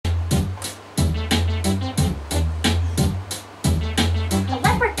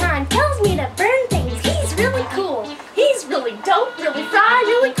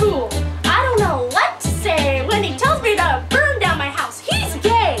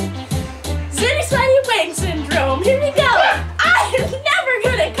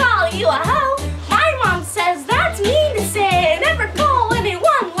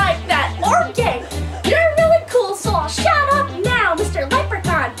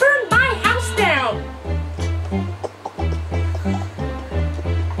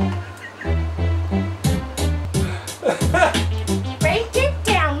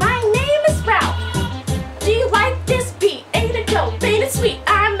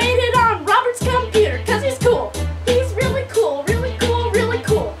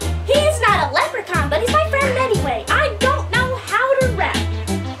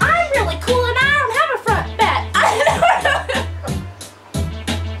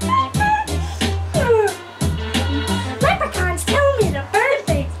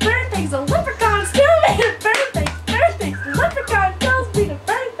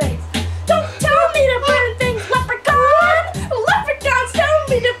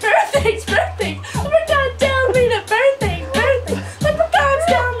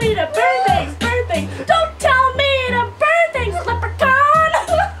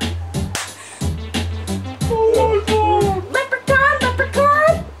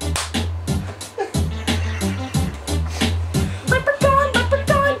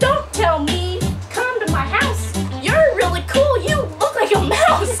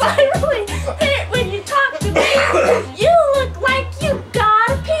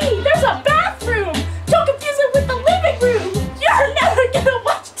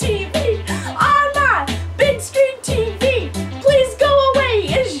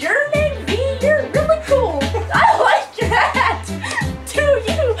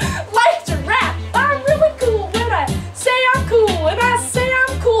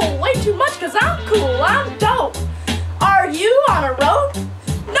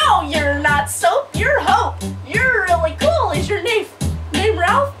name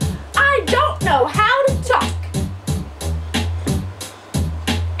Ralph. I don't know how to talk.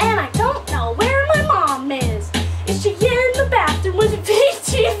 And I don't know where my mom is. Is she in the bathroom with a big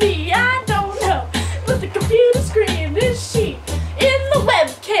TV? I don't know. But the computer screen, is she in the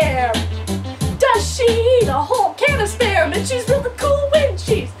webcam? Does she eat a whole can of Spam? And she's really cool when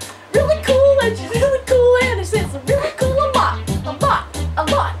she's really cool, and she's really cool, and it says really cool a lot, a lot, a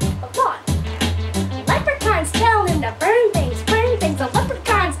lot, a lot. Leprechauns tell him to burn things, burn things. The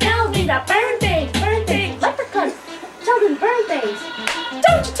leprechauns tell me to burn things, burn things. Leprechauns tell him to burn things.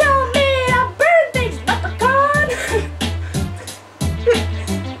 Don't you tell me to burn things, leprechaun.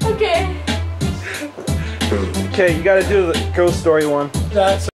 Okay. Okay, you gotta do the ghost story one. That's